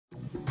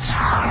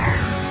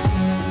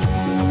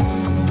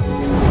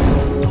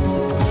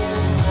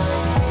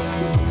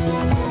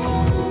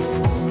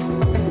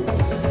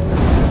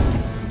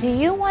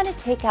to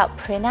take out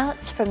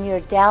printouts from your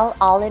Dell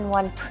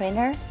all-in-one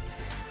printer?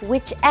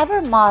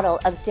 Whichever model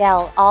of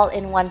Dell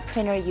all-in-one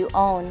printer you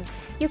own,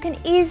 you can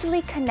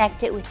easily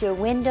connect it with your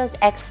Windows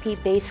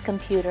XP base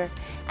computer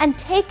and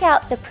take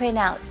out the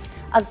printouts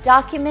of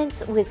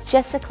documents with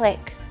just a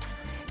click.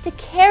 To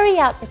carry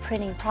out the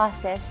printing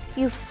process,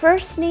 you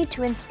first need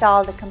to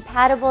install the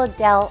compatible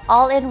Dell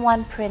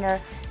all-in-one printer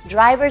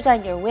drivers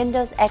on your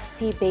Windows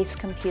XP base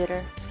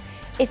computer.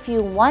 If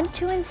you want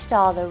to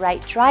install the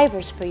right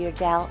drivers for your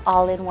Dell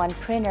all-in-one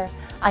printer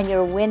on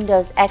your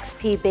Windows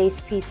XP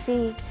base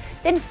PC,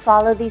 then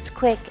follow these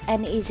quick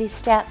and easy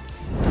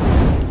steps.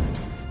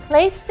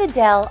 Place the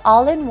Dell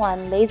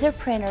all-in-one laser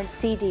printer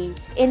CD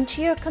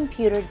into your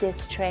computer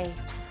disk tray.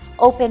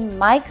 Open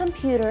My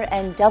Computer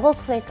and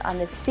double-click on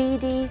the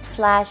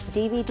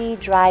CD/DVD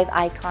drive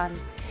icon.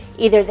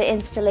 Either the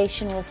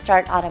installation will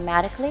start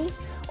automatically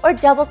or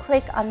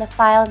double-click on the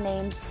file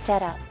named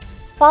Setup.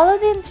 Follow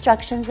the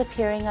instructions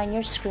appearing on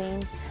your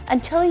screen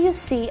until you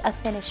see a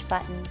Finish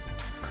button.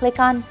 Click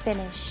on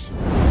Finish.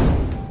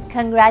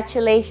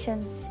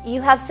 Congratulations!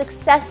 You have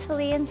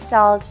successfully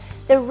installed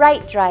the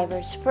right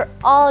drivers for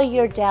all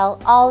your Dell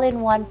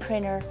all-in-one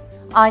printer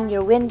on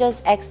your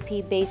Windows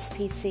XP base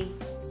PC.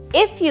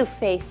 If you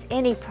face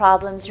any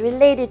problems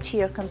related to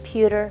your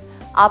computer,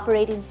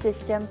 operating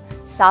system,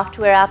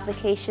 software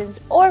applications,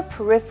 or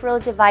peripheral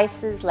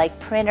devices like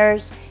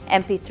printers,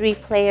 MP3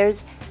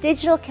 players,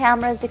 digital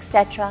cameras,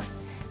 etc.,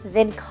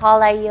 then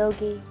call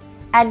iYogi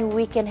and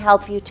we can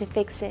help you to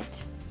fix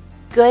it.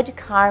 Good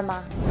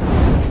karma!